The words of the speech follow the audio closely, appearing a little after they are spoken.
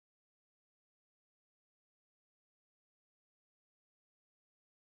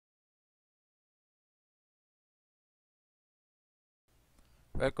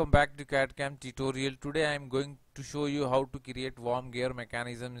Welcome back to CAD/CAM tutorial. Today I am going to show you how to create worm gear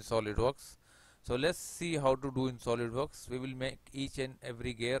mechanism in Solidworks. So let's see how to do in Solidworks. We will make each and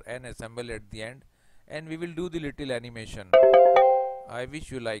every gear and assemble at the end, and we will do the little animation. I wish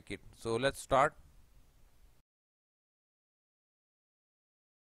you like it. So let's start.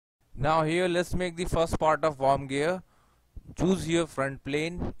 Now here let's make the first part of worm gear. Choose here front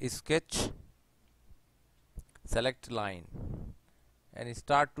plane, sketch, select line, and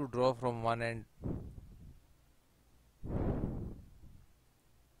start to draw from one end.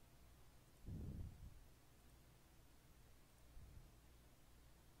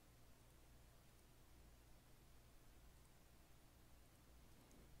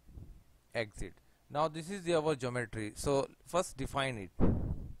 Exit. Now this is our geometry. So first define it.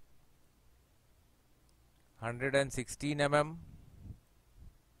 116 mm,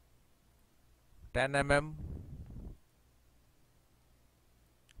 10 mm,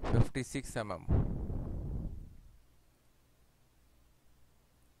 56 mm.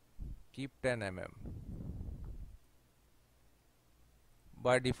 Keep 10 mm.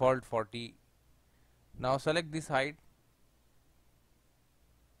 By default 40. Now select this height.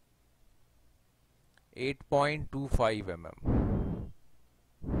 8.25 mm.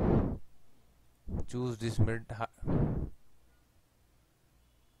 Choose this mid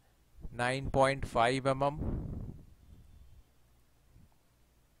 9.5 mm.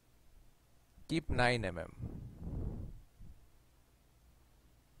 Keep 9 mm.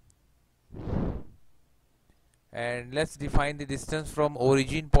 And let's define the distance from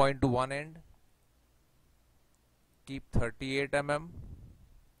origin point to one end. Keep 38 mm.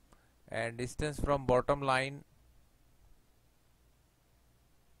 And distance from bottom line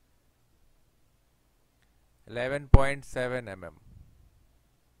 11.7 mm.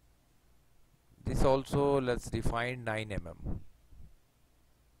 This also let's define 9 mm.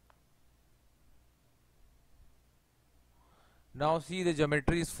 Now see, the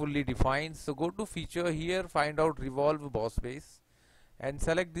geometry is fully defined. So go to feature here, find out revolve boss base, and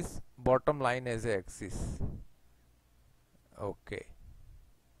select this bottom line as a axis. Okay.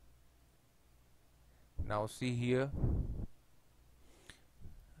 Now see here,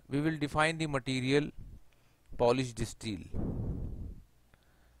 we will define the material polished steel.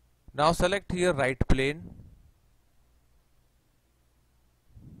 Now select here right plane,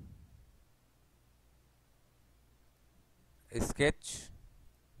 sketch,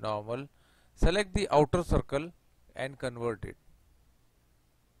 normal, select the outer circle and convert it.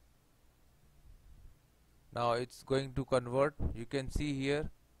 Now it's going to convert. You can see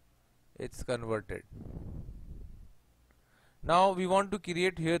here it's converted. Now we want to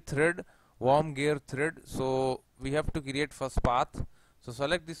create here thread, worm gear thread. So we have to create first path. So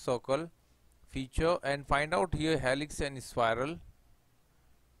select this circle, feature, and find out here helix and spiral.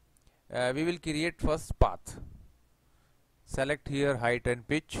 We will create first path. Select here height and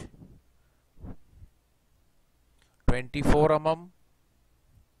pitch 24 mm,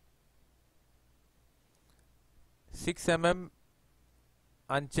 6 mm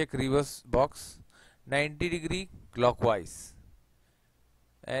uncheck reverse box, 90 degree clockwise,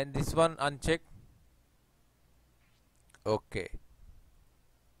 and this one uncheck. Okay.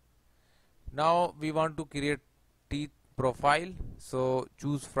 Now we want to create teeth profile. So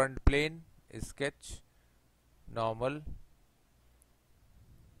choose front plane, sketch, normal.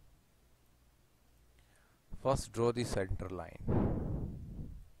 First draw the center line,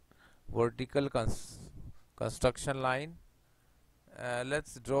 vertical construction line.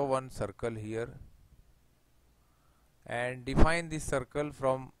 Let's draw one circle here and define this circle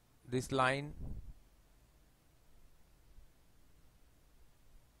from this line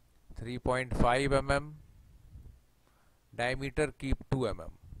 3.5 mm, diameter keep 2 mm.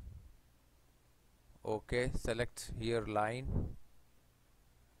 Okay, select here line,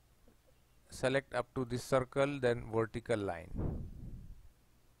 select up to this circle, then vertical line,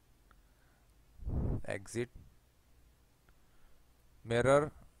 exit,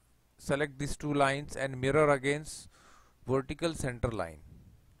 mirror, select these two lines and mirror against vertical center line.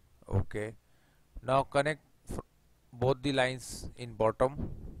 Okay, now connect both the lines in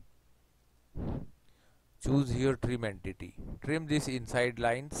bottom. Choose here trim entity, trim these inside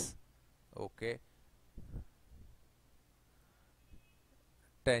lines. Okay,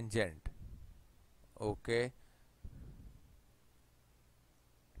 tangent. Okay,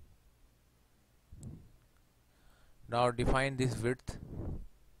 now define this width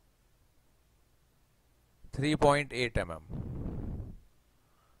 3.8 mm,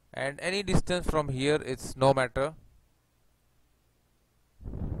 and any distance from here, it's no matter.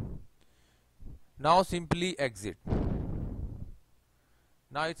 Now simply exit.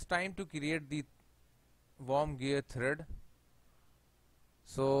 Now it's time to create the worm gear thread.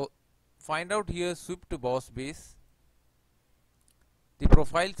 So find out here swift boss base. The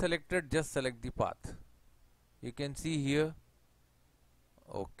profile selected, just select the path. You can see here.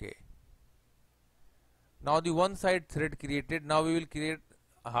 Okay. Now the one side thread created. Now we will create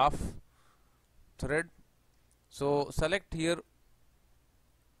a half thread. So select here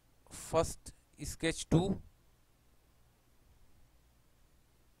first sketch 2.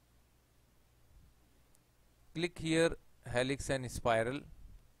 Click here helix and spiral.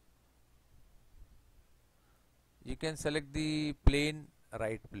 You can select the plane,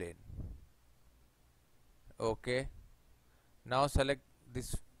 right plane. Okay. Now select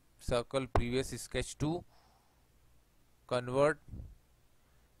this circle previous sketch 2, convert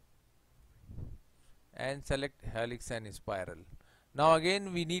and select helix and spiral. Now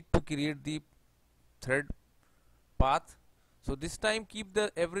again we need to create the thread path. So this time keep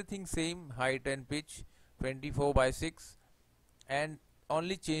the everything same, height and pitch 24/6, and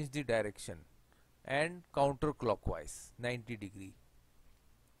only change the direction and counterclockwise 90°.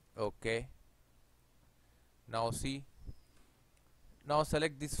 Okay. Now see. Now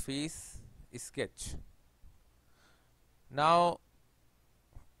select this face sketch. Now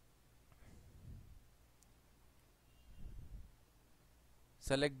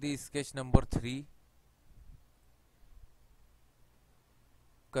select the sketch number 3,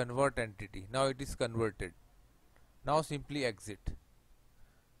 convert entity. Now it is converted. Now simply exit.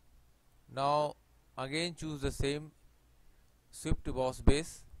 Now again choose the same swift boss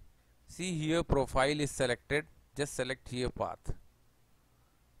base. See here profile is selected, just select here path.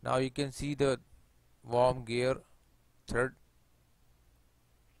 Now you can see the worm gear thread.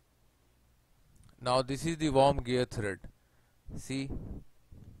 Now this is the worm gear thread. See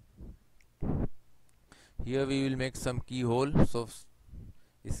here we will make some keyhole. So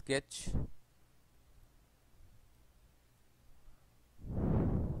sketch,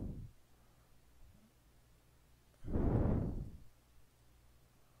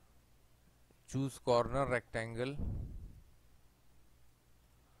 choose corner rectangle,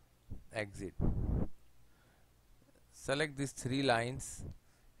 exit. Select these 3 lines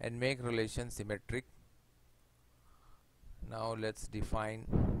and make relation symmetric. Now let's define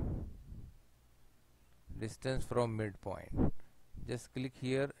distance from midpoint. Just click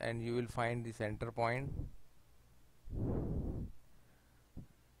here and you will find the center point.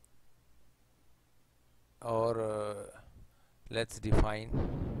 Or let's define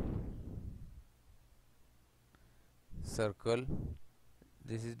circle.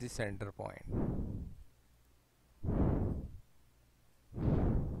 This is the center point.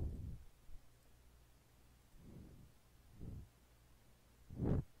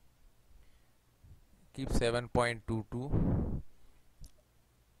 Keep 7.22.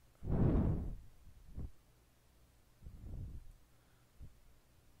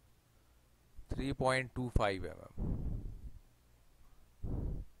 .25 mm,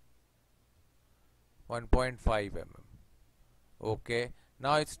 1.5 mm. Okay,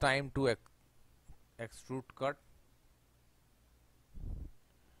 now it's time to extrude cut.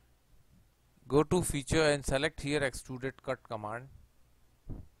 Go to feature and select here extruded cut command.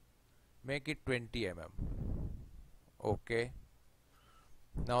 Make it 20 mm. Okay.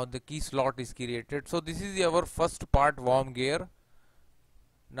 Now the key slot is created. So this is our first part, worm gear.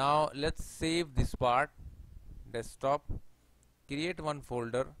 Now let's save this part, desktop, create one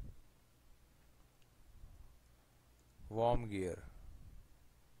folder, worm gear.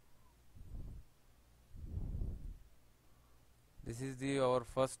 This is our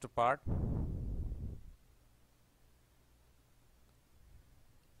first part.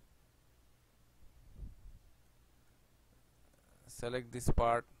 Select this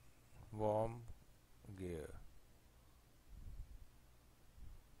part, worm gear.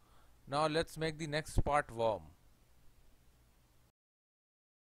 Now let's make the next part, worm.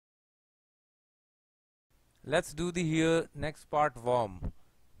 Let's do the here next part, worm.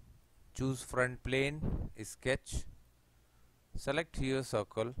 Choose front plane, sketch, select here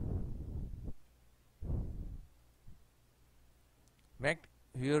circle, make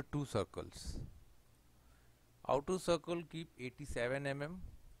here 2 circles. Outer circle keep 87 mm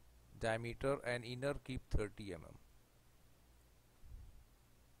diameter and inner keep 30 mm.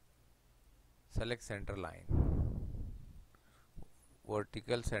 Select center line,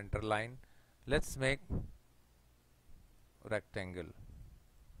 vertical center line. Let's make rectangle.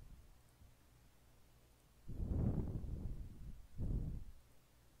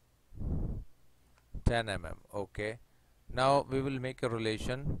 (10 mm). Okay. Now we will make a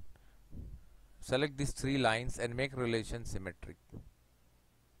relation. Select these 3 lines and make relation symmetric.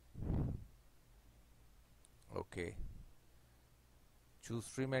 Okay, choose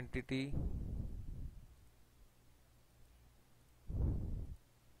trim entity,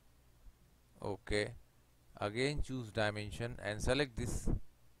 okay, again choose dimension and select this,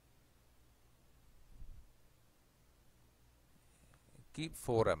 keep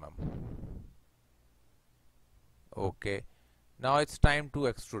 4 mm. Okay, now it's time to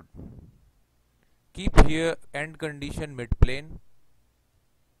extrude. Keep here end condition mid plane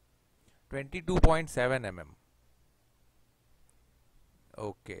 22.7 mm.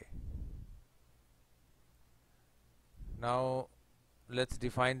 Okay, now let's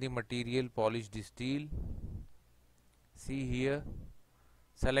define the material, polished steel. See here,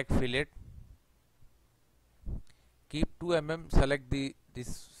 select fillet, keep 2 mm, select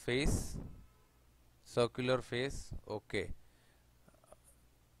this face, circular face. Okay,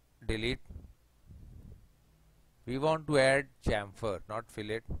 delete. We want to add chamfer, not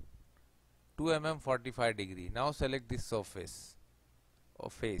fillet. 2 mm 45 degree. Now select this surface or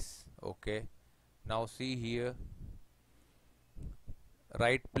face. Okay, now see here,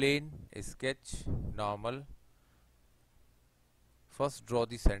 right plane, sketch, normal. First draw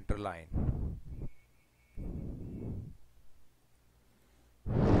the center line.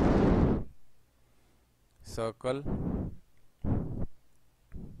 Circle.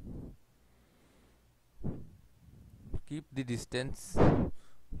 Keep the distance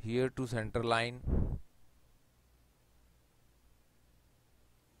here to center line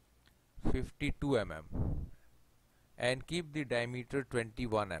 52 mm and keep the diameter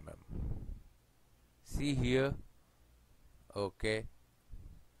 21 mm. See here. Okay,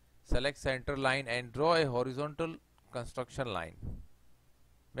 select center line and draw a horizontal construction line.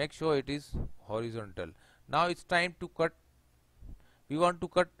 Make sure it is horizontal. Now it's time to cut. We want to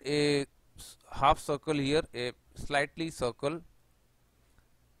cut a half circle here, a slightly circle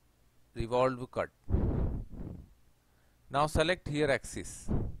revolve cut. Now select here axis.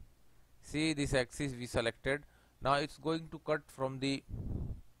 See this axis we selected. Now it's going to cut from the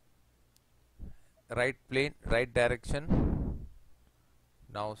right plane, right direction.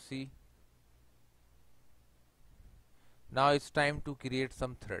 Now see. Now it's time to create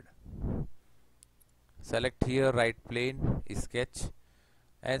some thread. Select here right plane, sketch,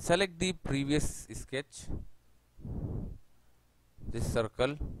 and select the previous sketch, this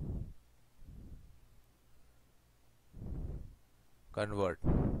circle, convert.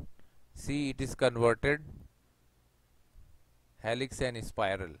 See, it is converted, helix and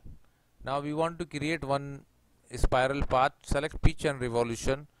spiral. Now we want to create one spiral path. Select pitch and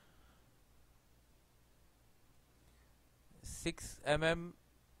revolution, 6 mm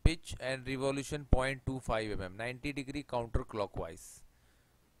pitch and revolution 0.25 mm, 90 degree counterclockwise,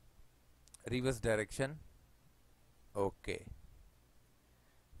 reverse direction. Okay,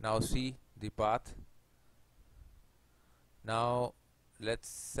 now see the path. Now let's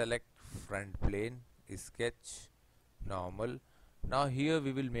select front plane, sketch, normal. Now here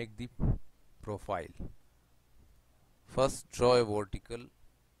we will make the profile. First draw a vertical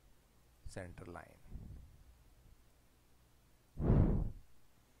center line.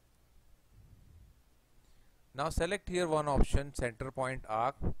 Now select here one option, center point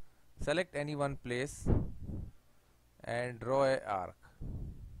arc. Select any one place and draw a arc.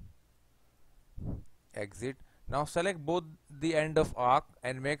 Exit. Now select both the end of arc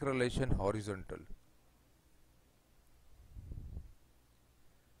and make relation horizontal.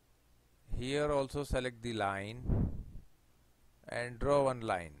 Here also select the line and draw one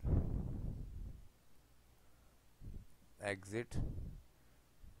line. Exit.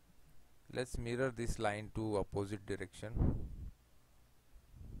 Let's mirror this line to opposite direction.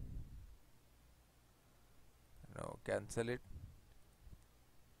 Now cancel it.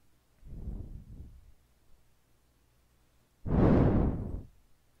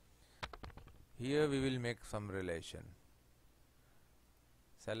 Here we will make some relation.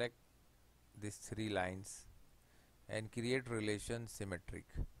 Select these 3 lines and create relation symmetric.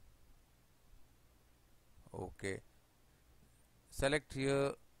 Okay. Select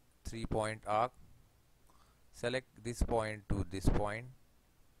here 3-point arc. Select this point to this point.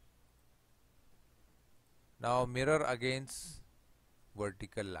 Now mirror against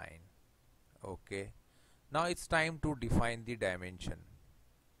vertical line. Okay. Now it's time to define the dimension.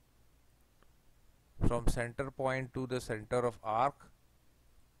 From center point to the center of arc,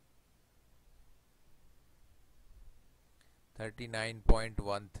 39.13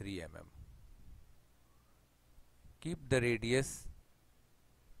 mm. Keep the radius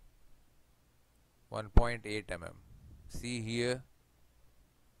 1.8 mm. See here.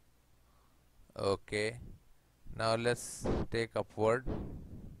 Okay. Now let's take upward.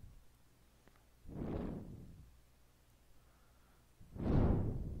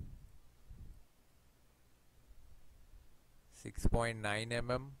 6.9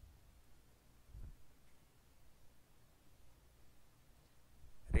 mm,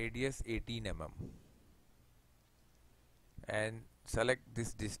 radius 18 mm, and select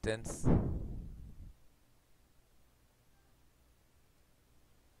this distance.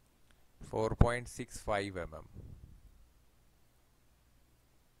 .65 mm.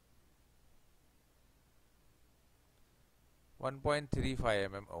 .35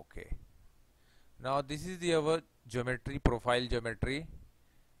 mm. Okay. Now this is the our geometry, profile geometry.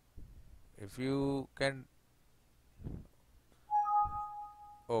 If you can,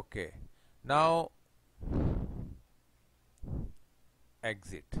 okay. Now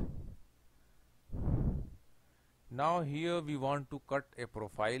exit. Now here we want to cut a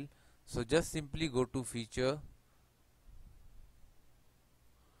profile, so just simply go to feature,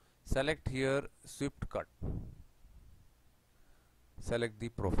 select here swift cut, select the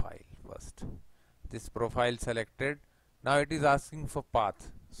profile first. This profile selected. Now it is asking for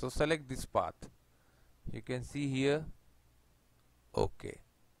path, so select this path. You can see here. Okay.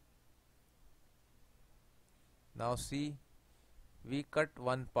 Now see, we cut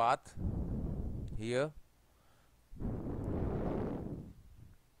one path here.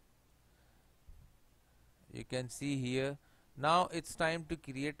 You can see here. Now it's time to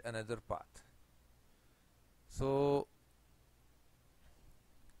create another path. So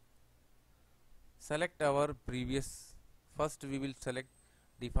select our previous, first we will select,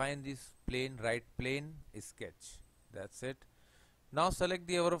 define this plane, right plane, sketch. That's it. Now select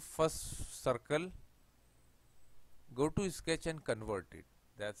the our first circle, go to sketch and convert it.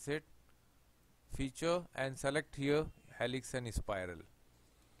 That's it. Feature and select here helix and spiral.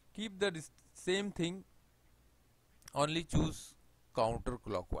 Keep the same thing, only choose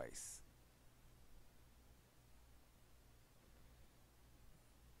counterclockwise.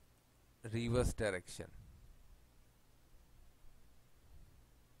 Reverse direction.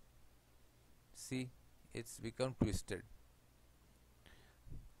 See, it's become twisted.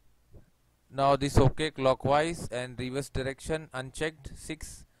 Now this okay, clockwise and reverse direction unchecked,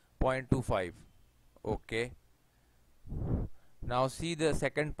 6.25. Okay. Now see, the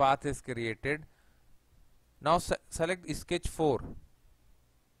second path is created. Now select sketch 4.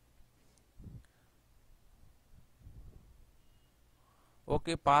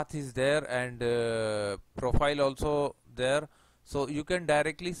 Okay, path is there and profile also there, so you can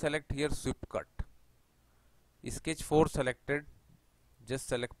directly select here sweep cut. Sketch 4 selected, just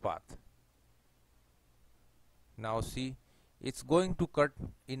select path. Now see, it's going to cut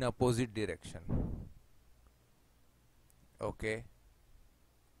in opposite direction. Okay.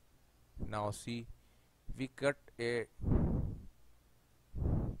 Now see, we cut a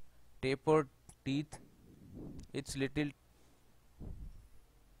tapered teeth. It's little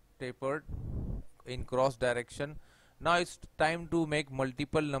tapered in cross direction. Now it's time to make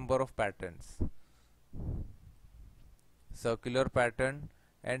multiple number of patterns. Circular pattern,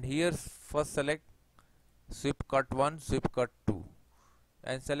 and here first select sweep cut 1, sweep cut 2,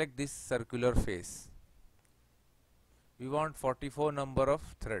 and select this circular face. We want 44 number of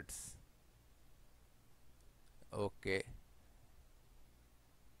threads. Okay.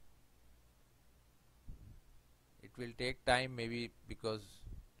 It will take time maybe, because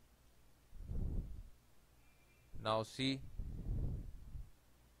now see,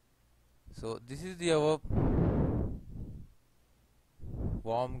 so this is the our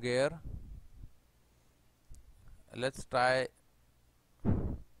worm gear. Let's try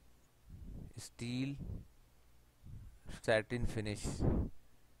steel satin finish.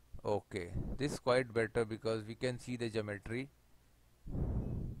 Okay, this is quite better because we can see the geometry.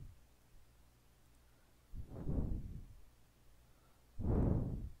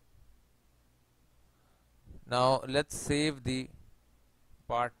 Now let's save the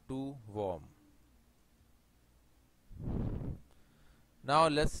part 2 worm. Now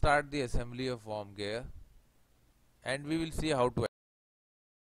let's start the assembly of worm gear, and we will see how to.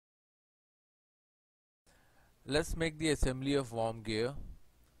 Let's make the assembly of worm gear.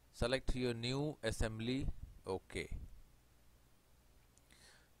 Select here new assembly. Okay.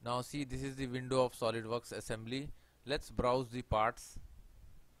 Now see, this is the window of SolidWorks assembly. Let's browse the parts.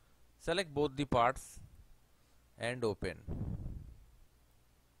 Select both the parts and open.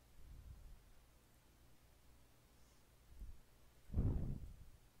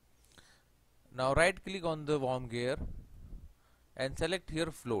 Now right click on the worm gear and select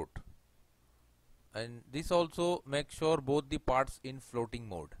here float, and this also make sure both the parts in floating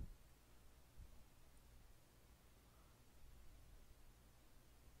mode.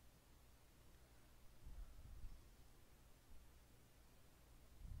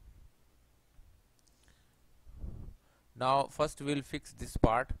 Now first we'll fix this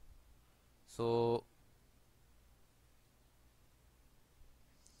part. So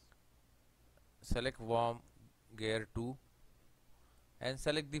select worm gear 2 and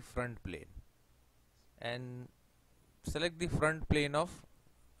select the front plane and select the front plane of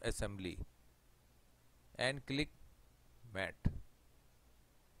assembly and click mat.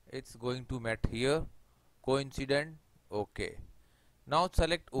 It's going to mat here, coincident, okay. Now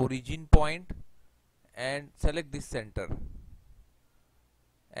select origin point and select this center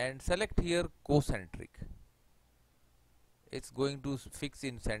and select here concentric. It's going to fix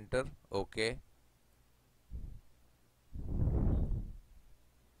in center, okay.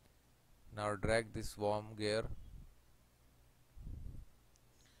 Now drag this worm gear.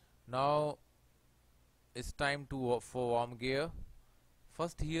 Now it's time to for worm gear.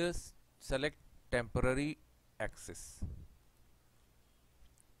 First here select temporary axis.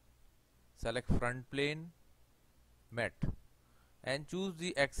 Select front plane, mat and choose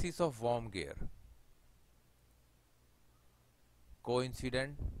the axis of worm gear.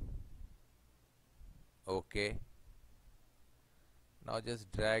 Coincident, okay. Now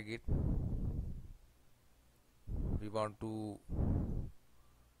just drag it. We want to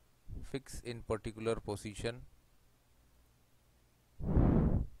fix in particular position.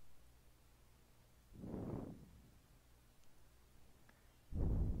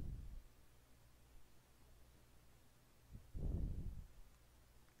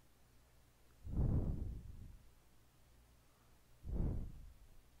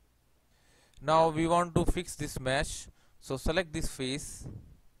 Now we want to fix this mesh, so select this face,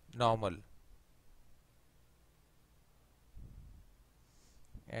 normal,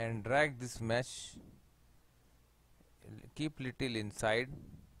 and drag this mesh, keep little inside.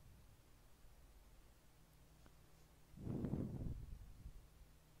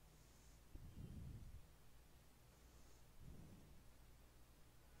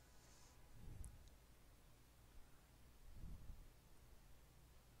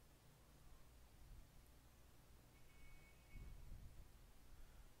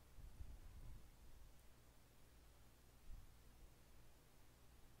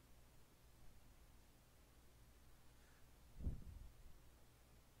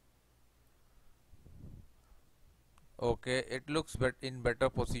 Okay, it looks in better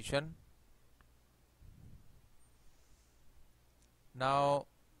position. Now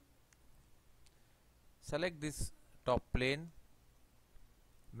select this top plane,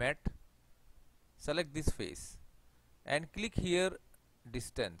 mat, select this face and click here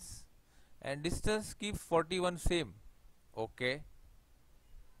distance and distance keep 41 same, okay.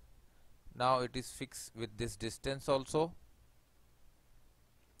 Now it is fixed with this distance also.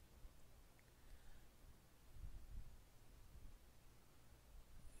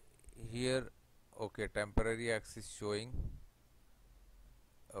 Here, okay, temporary axis showing,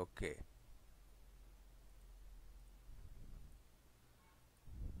 okay.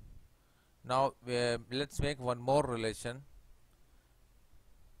 Now let's make one more relation.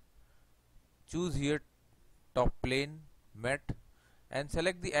 Choose here top plane, mat and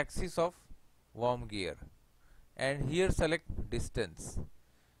select the axis of worm gear and here select distance.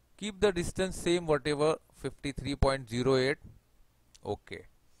 Keep the distance same, whatever, 53.08, okay.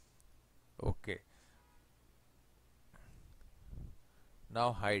 Okay.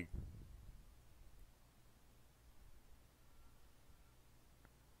 Now hide.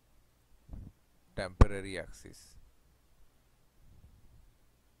 Temporary axis.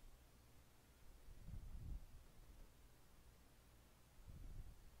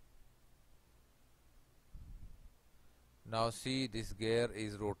 Now see, this gear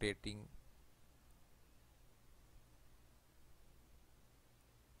is rotating.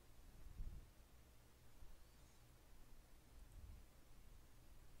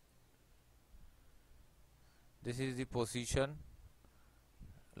 This is the position.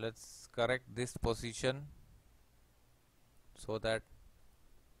 Let's correct this position so that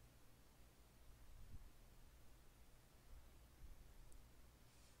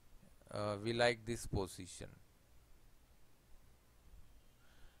we like this position.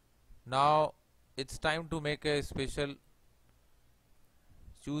 Now it's time to make a special.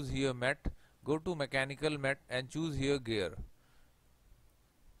 Choose here mat, go to mechanical mat and choose here gear.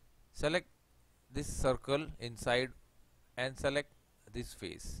 Select this circle inside and select this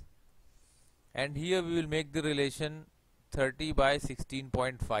face and here we will make the relation 30 by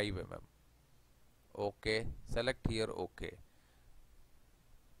 16.5 mm. Okay, select here okay.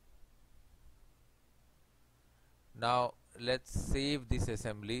 Now let's save this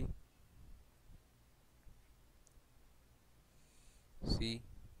assembly. See,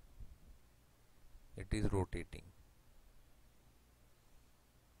 it is rotating.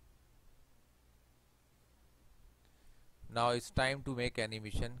 Now it's time to make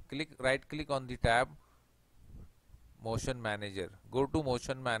animation. Right click on the tab Motion Manager. Go to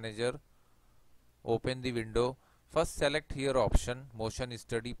Motion Manager, open the window. First select here option Motion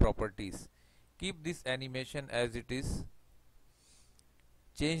Study Properties. Keep this animation as it is.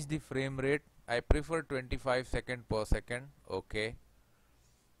 Change the frame rate. I prefer 25 seconds per second. Okay.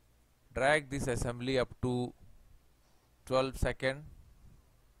 Drag this assembly up to 12 seconds.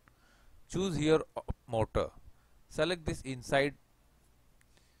 Choose here motor. Select this inside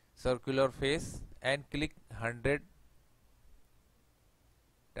circular face and click 110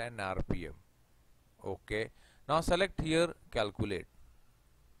 RPM. Okay. Now select here calculate.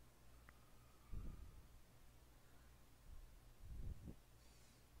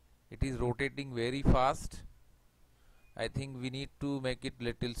 It is rotating very fast. I think we need to make it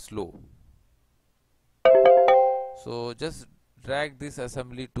little slow. So just drag this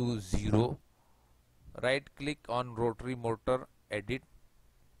assembly to 0. Right click on rotary motor, edit.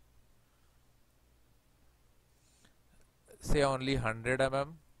 Say only 100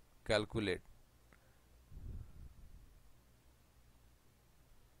 mm, calculate.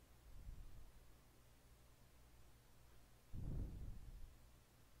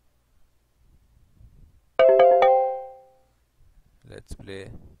 Let's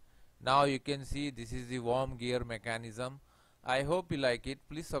play. Now you can see this is the worm gear mechanism. I hope you like it.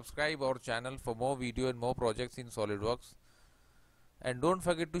 Please subscribe our channel for more video and more projects in SolidWorks. And don't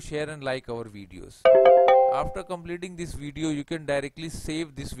forget to share and like our videos. After completing this video, you can directly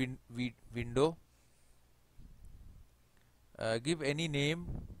save this window. Give any name,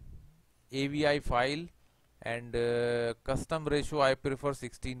 AVI file, and custom ratio I prefer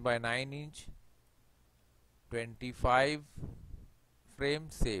 16:9 inch, 25 frame,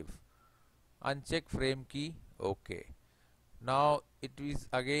 save. Uncheck frame key, okay. Now it is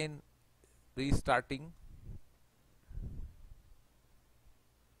again restarting.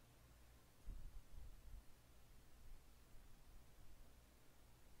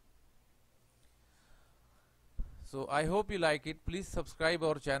 So I hope you like it. Please subscribe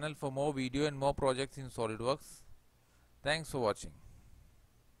our channel for more video and more projects in SolidWorks. Thanks for watching.